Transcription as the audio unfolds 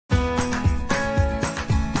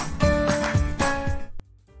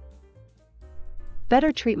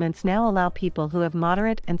Better treatments now allow people who have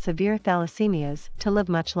moderate and severe thalassemias to live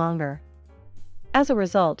much longer. As a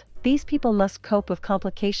result, these people must cope with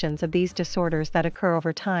complications of these disorders that occur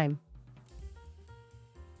over time.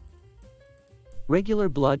 Regular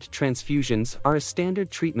blood transfusions are a standard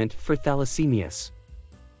treatment for thalassemias.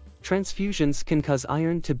 Transfusions can cause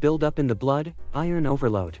iron to build up in the blood, iron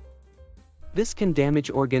overload. This can damage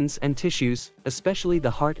organs and tissues, especially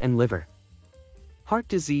the heart and liver. Heart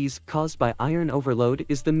disease caused by iron overload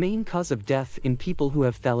is the main cause of death in people who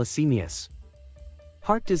have thalassemias.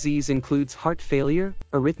 Heart disease includes heart failure,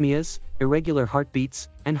 arrhythmias, irregular heartbeats,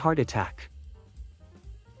 and heart attack.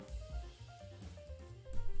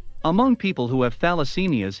 Among people who have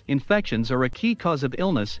thalassemias, infections are a key cause of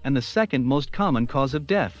illness and the second most common cause of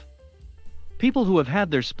death. People who have had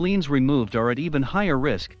their spleens removed are at even higher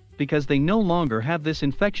risk because they no longer have this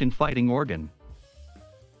infection-fighting organ.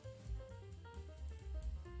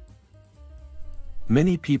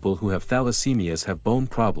 Many people who have thalassemias have bone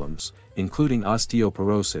problems, including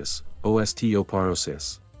osteoporosis,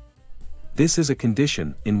 osteoporosis. This is a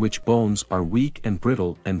condition in which bones are weak and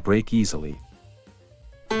brittle and break easily.